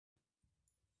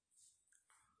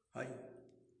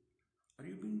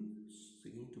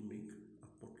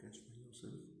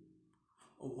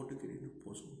Or want to get into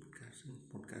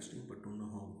podcasting but don't know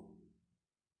how?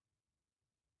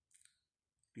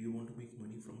 Do you want to make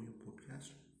money from your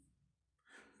podcast?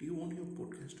 Do you want your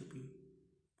podcast to be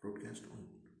broadcast on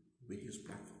various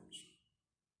platforms?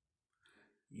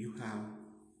 You have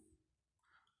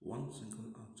one single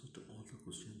answer to all the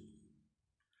questions.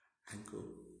 Anchor.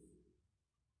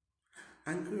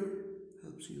 Anchor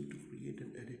helps you to create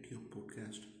and edit your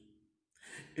podcast.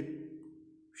 It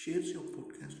shares your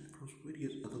podcast across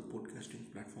various other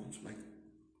podcasting platforms like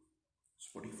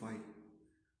Spotify,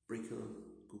 Breaker,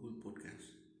 Google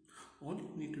Podcasts. All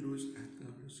you need to do is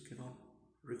Anchor, just get on,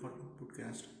 record your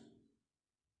podcast,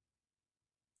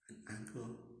 and Anchor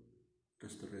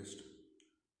does the rest.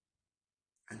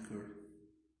 Anchor,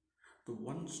 the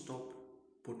one stop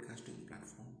podcasting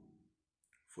platform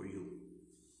for you.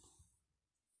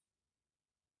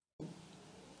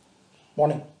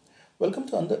 Morning. Welcome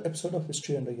to another episode of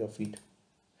History Under Your Feet.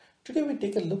 Today we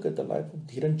take a look at the life of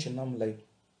Dheeran Chinnamalai,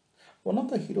 one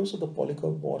of the heroes of the Polygar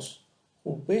Wars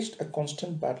who waged a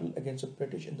constant battle against the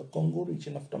British in the Congo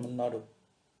region of Tamil Nadu.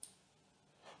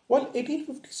 While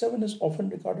 1857 is often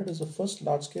regarded as the first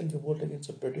large-scale revolt against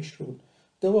the British rule,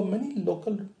 there were many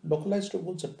localized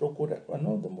revolts that broke out. One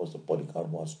of them was the Polygar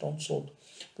Wars down south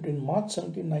between March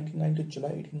 1799 to July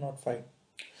 1805.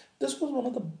 This was one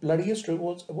of the bloodiest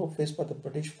revolts ever faced by the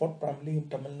British, fought primarily in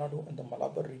Tamil Nadu and the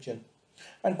Malabar region.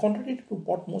 And contrary to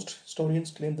what most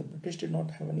historians claim, the British did not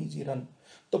have an easy run.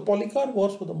 The Polygar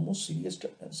Wars were the most serious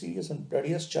and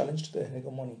bloodiest challenge to their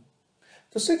hegemony.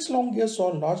 The 6 long years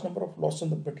saw a large number of losses on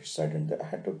the British side, and they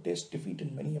had to taste defeat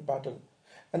in many a battle.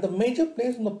 And the major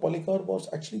players in the Polygar Wars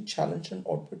actually challenged and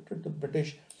outwitted the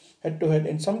British head to head.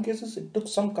 In some cases, it took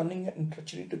some cunning and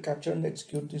treachery to capture and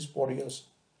execute these warriors.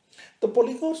 The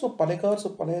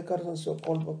Palayakars as they were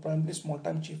called, were primarily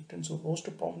small-time chieftains who rose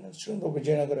to prominence during the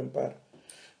Vijayanagar Empire.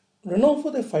 Renowned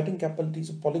for their fighting capabilities,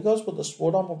 the Polygars were the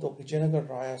sword arm of the Vijayanagar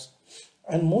Rayas,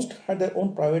 and most had their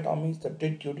own private armies that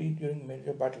did duty during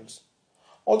major battles.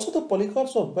 Also, the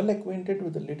Polygars were well acquainted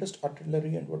with the latest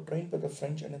artillery and were trained by the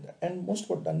French, and in the end, most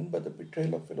were done in by the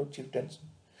betrayal of fellow chieftains.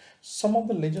 Some of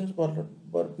the legends were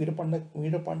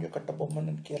Veerapandya Kattabomman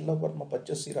and Kerala Varma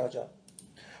Bachasi Raja.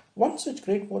 One such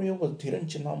great warrior was Dheeran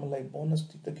Chinnamalai, born as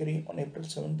Tithagiri on April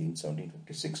 17,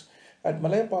 1756, at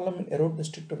Malayapalam in Erode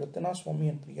district to Ratana Swami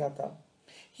and Priyata.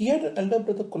 He had an elder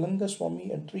brother Kulanda Swami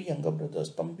and three younger brothers,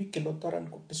 Tambi Kilotar and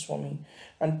Kutti Swami,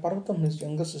 and Parvatam, his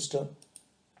younger sister.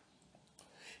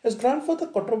 His grandfather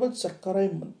Kotravad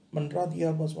Sarkarai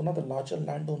Mandradiyar was one of the larger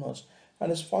landowners, and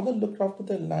his father looked after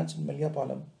their lands in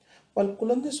Malayapalam. While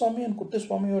Kulandi Swami and Kutti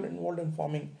Swami were involved in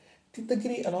farming,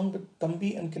 Tithagiri, along with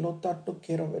Tambi and Kilotar, took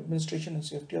care of administration and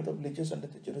safety of the villages under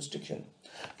their jurisdiction.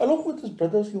 Along with his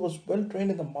brothers, he was well trained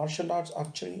in the martial arts,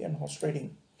 archery, and horse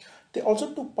riding. They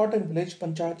also took part in village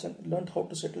panchayats and learned how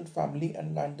to settle family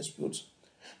and land disputes.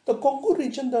 The Congo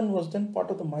region was then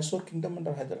part of the Mysore kingdom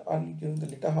under Hyder Ali during the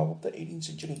later half of the 18th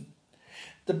century.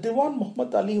 The Diwan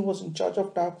Muhammad Ali, who was in charge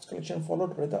of tax collection,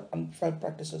 followed rather unfair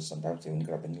practices, sometimes even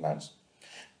grabbing lands.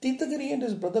 Tithagiri and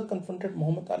his brother confronted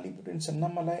Muhammad Ali between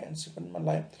Sennamalai and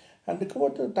Sivanmalai and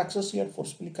recovered the taxes he had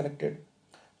forcibly collected.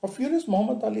 A furious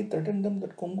Muhammad Ali threatened them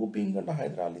that Congo being under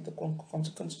Hyder Ali, the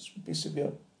consequences would be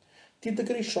severe.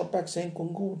 Tithagiri shot back saying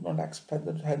Congo would not accept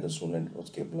Hyder's rule and it was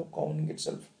capable of governing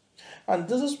itself. And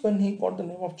this is when he got the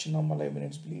name of Chinnamalai, when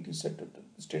it's believed he said to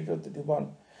the state of the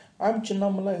Diwan, I am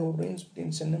Chinnamalai who reigns between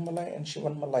Sennamalai and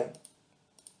Shivanmalai.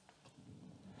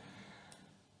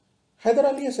 Hyder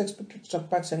Ali, as expected, struck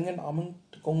back, sending an army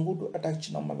to Congo to attack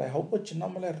Chinnamalai. However,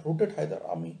 Chinnamalai routed Hyder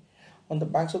army on the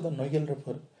banks of the Noyal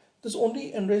River. This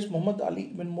only enraged Muhammad Ali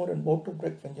even more and vowed to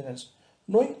break vengeance.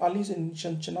 Knowing Ali's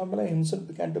intention, Chinnamalai himself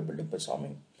began to build up his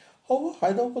army. However,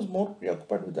 Hyder was more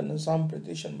preoccupied with the Nizam,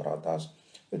 British, and Marathas,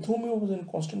 with whom he was in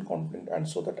constant conflict, and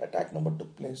so that attack never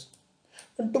took place.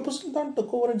 When Tipu Sultan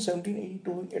took over in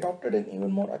 1782, he adopted an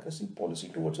even more aggressive policy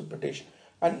towards the British,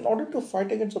 and in order to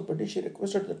fight against the British, he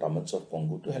requested the Tamils of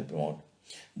Congo to help him out.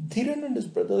 Dheeran and his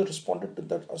brothers responded to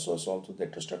that assault with their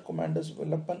trusted commanders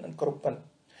Vellappan and Karuppan.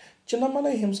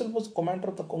 Chinnamalai himself was commander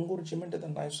of the Congo regiment in the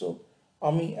Mysore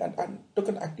army and took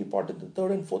an active part in the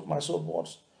 3rd and 4th Mysore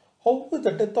wars. However, with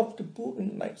the death of Tipu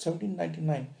in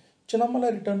 1799,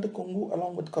 Chinnamalai returned to Congo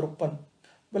along with Karuppan.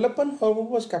 Vellappan, however,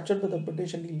 was captured by the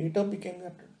British and he later became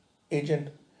an agent.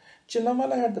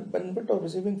 Chinnamalai had the benefit of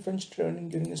receiving French training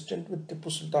during his stint with Tipu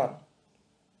Sultan.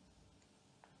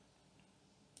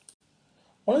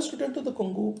 On his return to the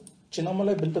Congo,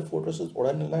 Chinnamalai built the fortresses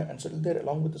Odanilla and settled there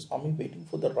along with his army, waiting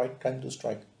for the right time to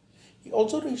strike. He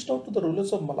also reached out to the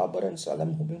rulers of Malabar and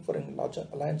Salem, hoping for a larger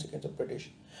alliance against the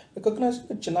British. Recognizing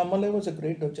that Chinnamalai was a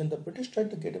great regent, the British tried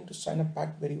to get him to sign a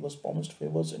pact where he was promised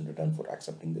favors in return for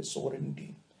accepting their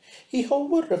sovereignty. He,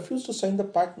 however, refused to sign the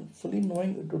pact, fully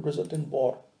knowing it would result in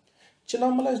war.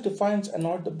 Chinnamalai's defiance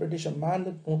annoyed the British, a man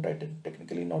with no title,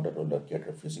 technically not a ruler, yet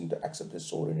refusing to accept his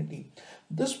sovereignty.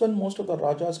 This when most of the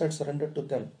Rajas had surrendered to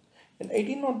them. In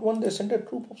 1801, they sent a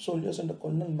troop of soldiers under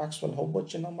Colonel Maxwell. However,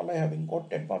 Chinnamalai, having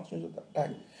got advance news of the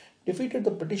attack, defeated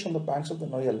the British on the banks of the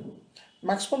Noyal.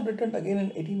 Maxwell returned again in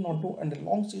 1802, and a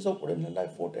long siege of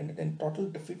Udanilai fort ended in total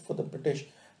defeat for the British,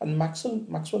 and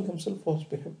Maxwell himself was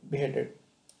beheaded.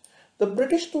 The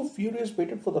British, though furious,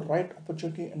 waited for the right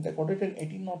opportunity, and they got it in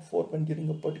 1804 when, during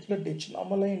a particular day,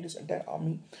 Chinnamalai and his entire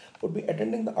army would be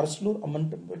attending the Arsalur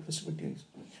Amman temple festivities.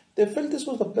 They felt this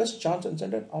was the best chance and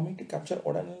sent an army to capture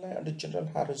Odanilai under General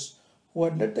Harris, who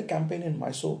had led the campaign in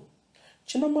Mysore.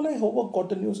 Chinnamalai, however, got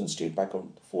the news and stayed back at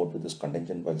the fort with his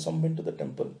contingent while some went to the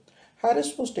temple.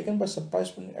 Harris was taken by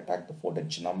surprise when he attacked the fort, and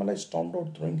Chinnamalai stormed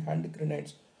out throwing hand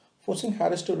grenades, forcing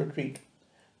Harris to retreat.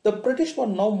 The British were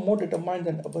now more determined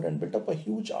than ever and built up a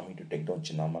huge army to take down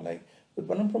Chinnamalai with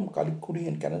cannon from Kalikudi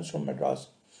and cannons from Madras.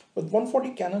 With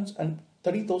 140 cannons and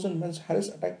 30,000 men, Harris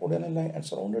attacked Odanilai and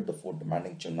surrounded the fort,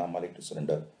 demanding Chinnamalai to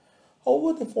surrender.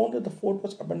 However, they found that the fort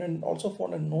was abandoned and also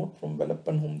found a note from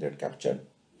Velappan, whom they had captured.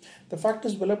 The fact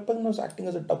is, Velappan was acting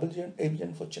as a double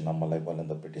agent for Chinnamalai while on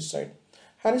the British side.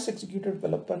 Harris executed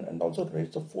Velappan and also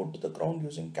razed the fort to the ground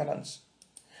using cannons.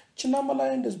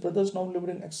 Chinnamalai and his brothers now lived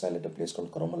in exile at a place called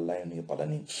Karamalai near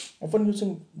Palani, often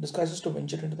using disguises to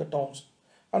venture into the towns.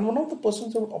 And one of the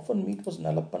persons they would often meet was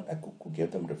Nalappan, a cook who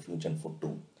gave them refuge and food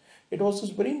too. It was this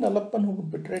very Nalappan who would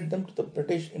betray them to the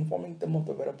British, informing them of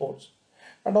the whereabouts.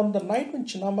 And on the night when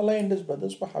Chinnamalai and his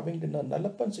brothers were having dinner,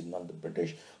 Nalappan signaled the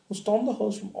British, who stormed the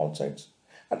house from all sides.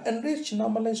 And enraged,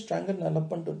 Chinnamalai strangled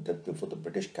Nalappan to death before the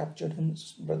British captured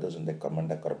his brothers and their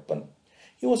commander Karappan.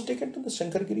 He was taken to the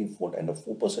Sankargiri fort, and a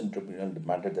 4% tribunal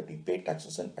demanded that he pay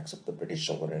taxes and accept the British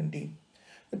sovereignty.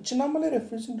 With Chinnamalai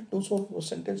refusing to do so, he was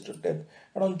sentenced to death.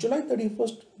 And on July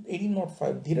 31st,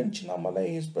 1805, Dheeran Chinnamalai,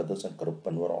 his brothers, and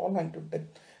Karuppan were all hanged to death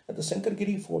at the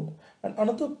Sankargiri fort. And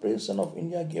another brave son of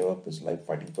India gave up his life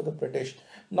fighting for the British.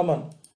 Naman.